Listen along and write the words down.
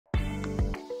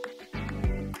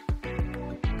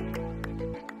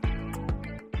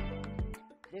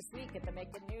This week at the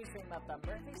Macon Newsroom of the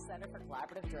Murphy Center for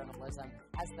Collaborative Journalism,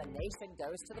 as the nation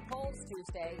goes to the polls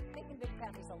Tuesday, Macon-Bibb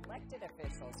County's elected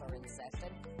officials are in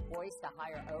session, poised to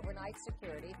hire overnight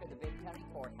security for the Bibb County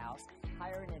Courthouse,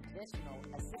 hire an additional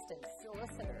assistant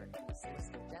solicitor in the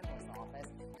Solicitor General's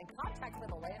office, and contract with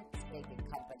a landscaping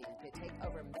company to take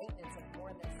over maintenance of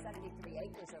more than 73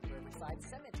 acres of Riverside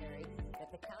Cemetery that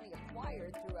the county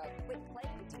acquired through a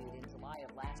quitclaim deed in July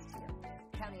of last year.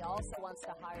 The county also wants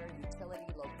to hire utility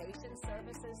location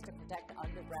services to protect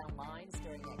underground lines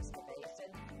during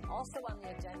excavation. Also on the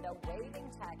agenda, waiving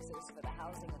taxes for the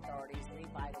Housing Authority's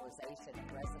revitalization of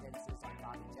residences on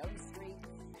Bobby Jones Street,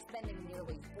 spending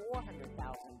nearly $400,000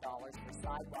 for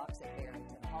sidewalks at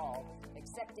Barrington Hall,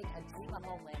 accepting a DREMA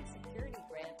Homeland Security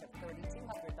grant of $3,200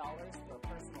 for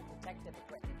personal protective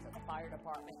equipment for the fire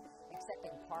department,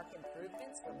 accepting park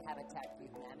improvements from Habitat for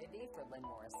Humanity for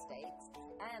Linmore Estates,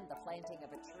 and the planting of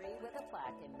a tree with a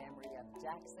plaque in memory of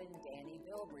Jackson Danny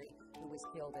Bilbrey, who was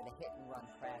killed in a hit-and-run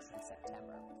crash in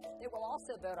September. They will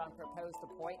also vote on proposed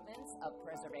appointments of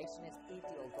preservationist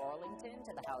Ethiel Darlington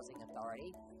to the Housing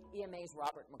Authority, EMA's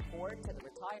Robert McCord to the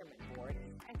Retirement Board,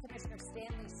 and Commissioner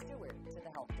Stanley Stewart to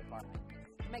the Health Department.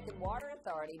 The Macon Water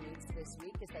Authority meets this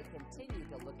week as they continue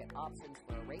to look at options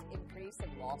for a rate increase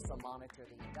and will also monitor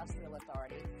the Industrial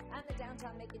Authority and the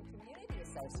Downtown Macon Community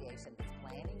Association that's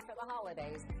planning for the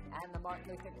holidays, and the Martin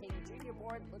Luther King Jr.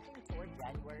 Board looking toward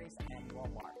January's annual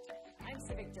march. I'm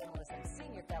Civic Journalism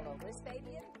Senior Fellow Liz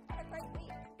Fabian. Have a great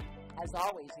week. As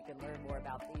always, you can learn more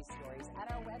about these stories at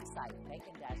our website,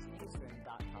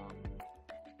 macon-newsroom.com.